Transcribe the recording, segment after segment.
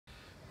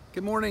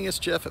Good morning, it's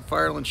Jeff at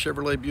Fireland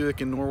Chevrolet Buick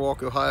in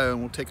Norwalk, Ohio,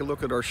 and we'll take a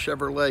look at our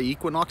Chevrolet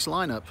Equinox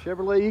lineup.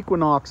 Chevrolet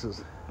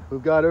Equinoxes.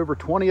 We've got over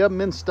 20 of them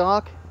in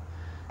stock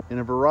in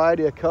a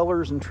variety of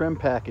colors and trim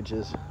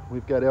packages.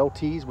 We've got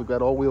LTs, we've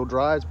got all-wheel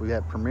drives, we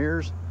have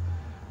Premiers,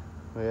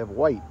 we have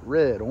white,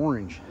 red,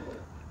 orange,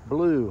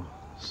 blue,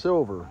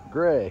 silver,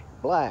 gray,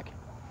 black.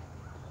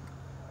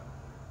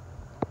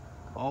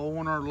 All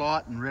on our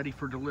lot and ready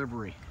for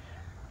delivery.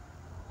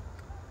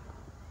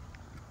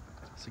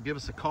 So give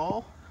us a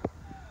call.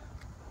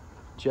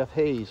 Jeff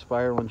Hayes,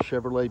 Fireland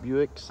Chevrolet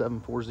Buick,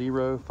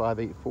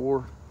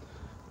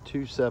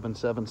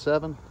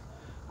 740-584-2777.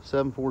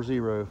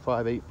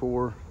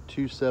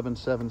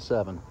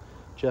 740-584-2777.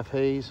 Jeff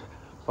Hayes,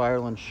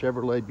 Fireland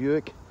Chevrolet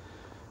Buick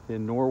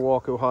in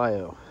Norwalk,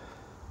 Ohio.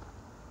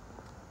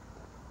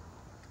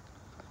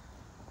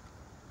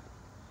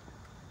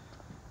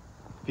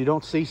 If you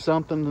don't see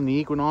something in the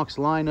Equinox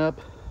lineup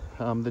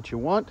that you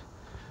want,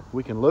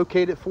 we can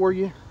locate it for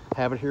you,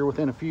 have it here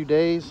within a few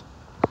days.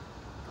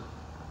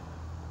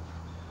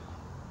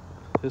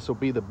 This will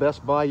be the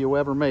best buy you'll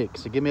ever make.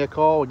 So give me a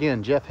call.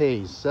 Again, Jeff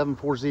Hayes,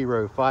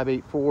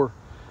 740-584-2777.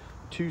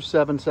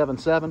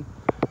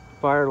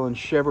 Fireland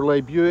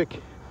Chevrolet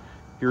Buick,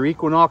 your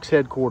Equinox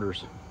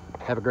headquarters.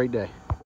 Have a great day.